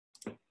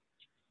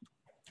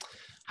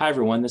Hi,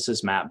 everyone. This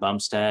is Matt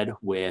Bumstead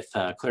with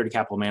Clarity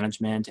Capital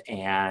Management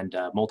and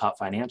Moltop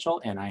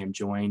Financial, and I am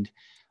joined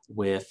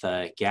with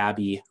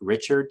Gabby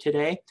Richard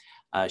today.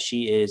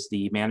 She is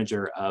the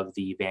manager of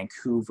the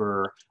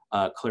Vancouver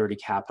Clarity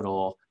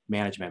Capital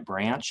Management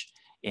branch,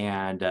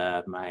 and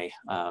my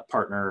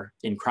partner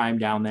in crime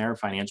down there,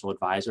 financial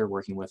advisor,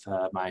 working with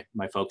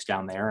my folks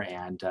down there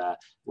and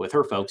with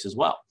her folks as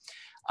well.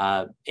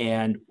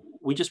 And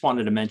we just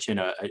wanted to mention,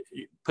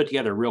 put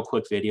together a real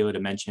quick video to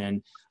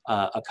mention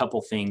a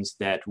couple things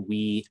that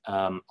we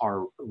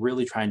are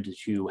really trying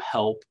to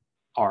help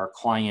our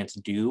clients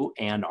do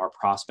and our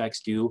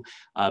prospects do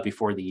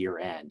before the year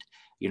end.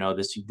 You know,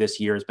 this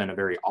year has been a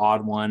very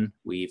odd one.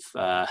 We've,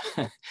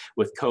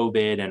 with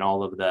COVID and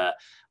all of the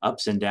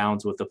ups and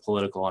downs with the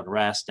political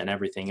unrest and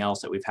everything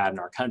else that we've had in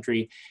our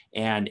country.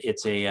 And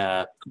it's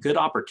a good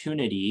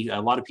opportunity.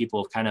 A lot of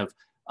people have kind of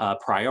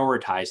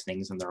prioritize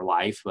things in their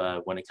life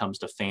when it comes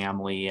to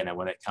family and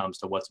when it comes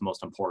to what's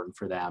most important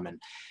for them.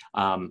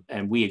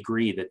 And we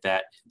agree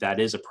that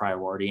is a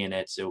priority, and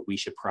we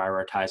should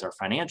prioritize our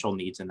financial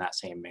needs in that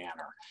same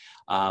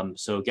manner.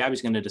 So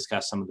Gabby's going to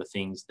discuss some of the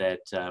things that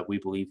we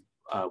believe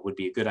would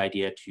be a good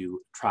idea to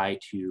try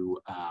to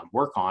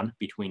work on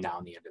between now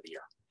and the end of the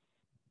year.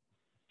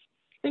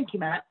 Thank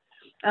you, Matt.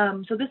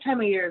 So this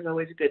time of year is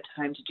always a good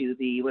time to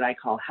do what I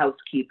call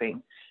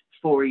housekeeping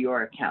for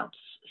your accounts.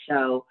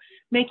 So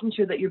making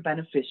sure that your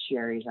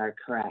beneficiaries are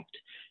correct,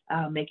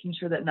 making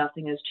sure that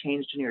nothing has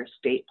changed in your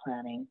estate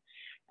planning,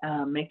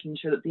 making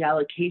sure that the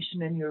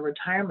allocation in your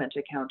retirement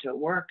account at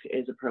work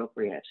is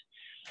appropriate.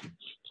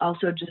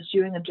 Also, just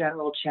doing a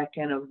general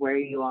check-in of where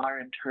you are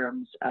in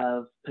terms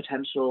of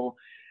potential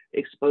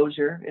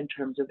exposure in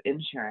terms of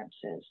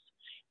insurances,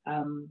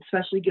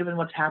 especially given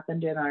what's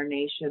happened in our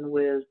nation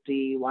with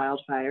the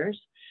wildfires,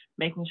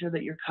 making sure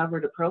that you're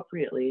covered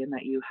appropriately and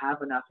that you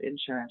have enough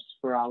insurance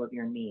for all of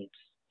your needs.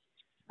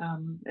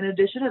 In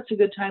addition, it's a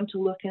good time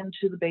to look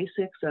into the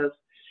basics of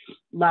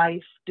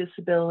life,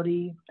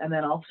 disability, and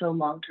then also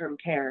long-term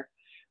care.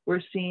 We're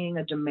seeing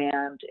a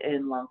demand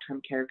in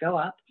long-term care go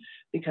up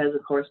because,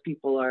 of course,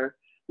 people are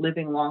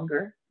living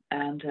longer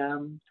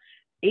and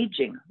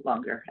aging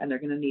longer, and they're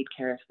going to need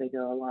care as they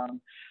go along.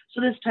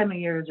 So this time of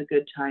year is a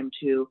good time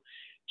to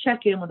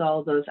check in with all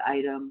of those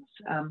items,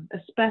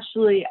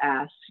 especially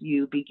as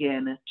you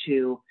begin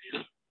to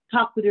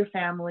talk with your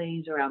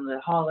families around the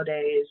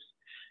holidays.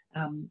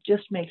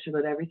 Just make sure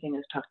that everything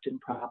is tucked in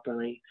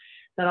properly.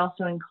 That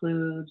also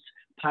includes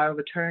power of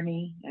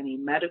attorney, any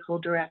medical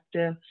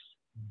directives.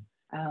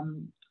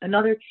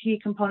 Another key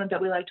component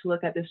that we like to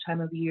look at this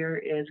time of year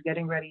is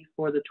getting ready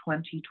for the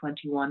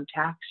 2021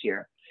 tax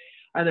year.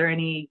 Are there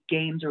any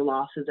gains or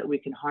losses that we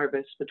can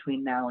harvest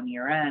between now and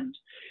year end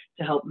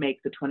to help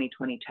make the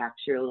 2020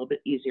 tax year a little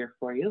bit easier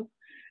for you,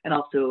 and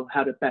also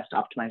how to best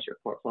optimize your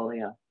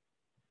portfolio?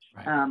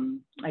 Right.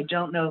 I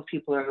don't know if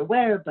people are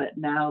aware, but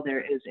now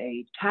there is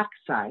a tax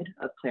side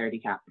of Clarity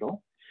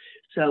Capital.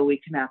 So we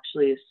can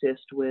actually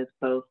assist with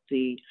both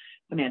the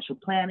financial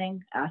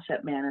planning,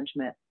 asset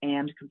management,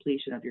 and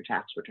completion of your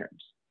tax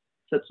returns.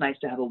 So it's nice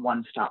to have a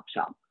one-stop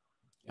shop.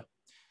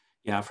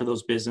 Yeah, for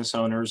those business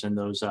owners and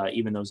those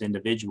even those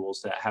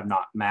individuals that have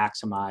not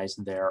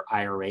maximized their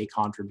IRA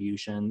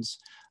contributions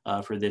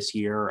for this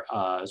year,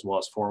 as well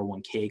as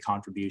 401k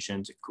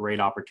contributions, great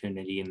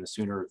opportunity, and the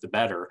sooner the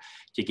better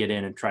to get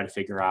in and try to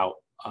figure out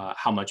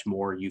how much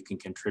more you can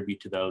contribute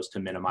to those to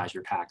minimize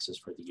your taxes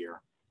for the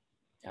year.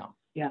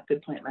 Yeah,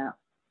 good point, Matt.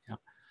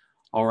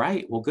 All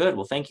right, well, good.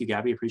 Well, thank you,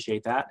 Gabby.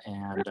 Appreciate that.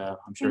 And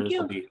I'm sure this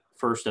will be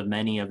first of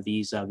many of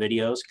these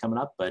videos coming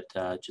up, but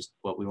just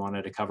what we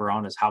wanted to cover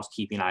on is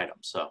housekeeping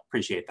items. So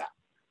appreciate that.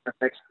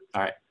 Perfect.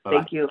 All right. Bye-bye.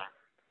 Thank you.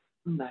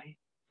 Bye.